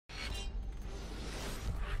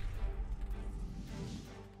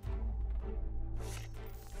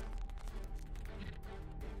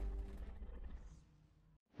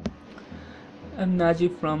I'm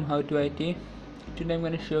Najib from How to IT. Today I'm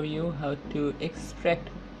going to show you how to extract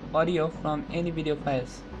audio from any video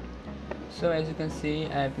files. So as you can see,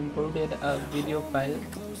 I've imported a video file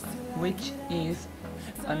which is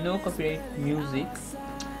a no copyright music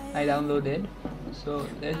I downloaded. So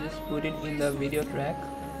let's just put it in the video track.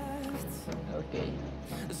 Okay,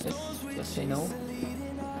 just say no.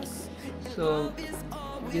 So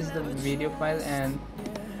this is the video file, and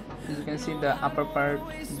as you can see, the upper part,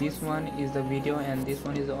 this one is the video and this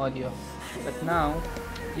one is the audio. But now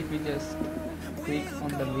if you just click on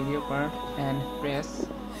the video part and press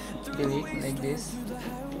delete like this,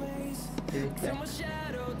 delete that,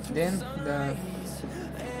 then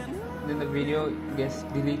the video gets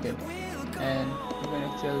deleted, and you can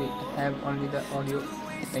actually have only the audio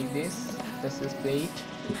like this. Let's just play it.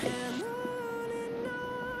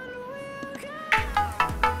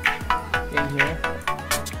 In here,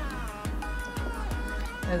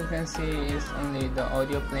 as you can see, it's only the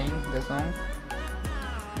audio playing the song,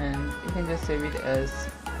 and you can just save it as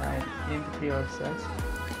MP3 or such.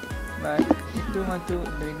 But if you want to do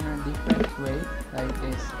it in a different way, like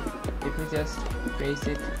this, if you just paste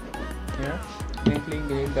it here, then click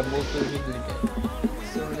delete, the both will be deleted.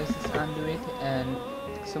 So let's just undo it, and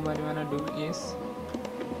so what you wanna do is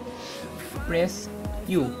press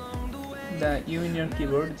U, the U in your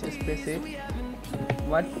keyboard, just press it.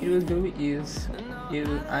 What it will do is it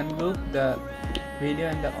will ungroup the video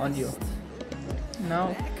and the audio.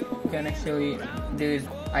 Now you can actually delete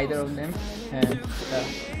either of them, and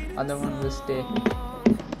the other one will stay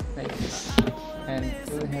like this, and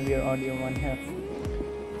you will have your audio one here.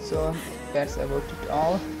 So that's about it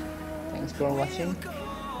all. Thanks for watching.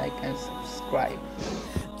 Like and subscribe.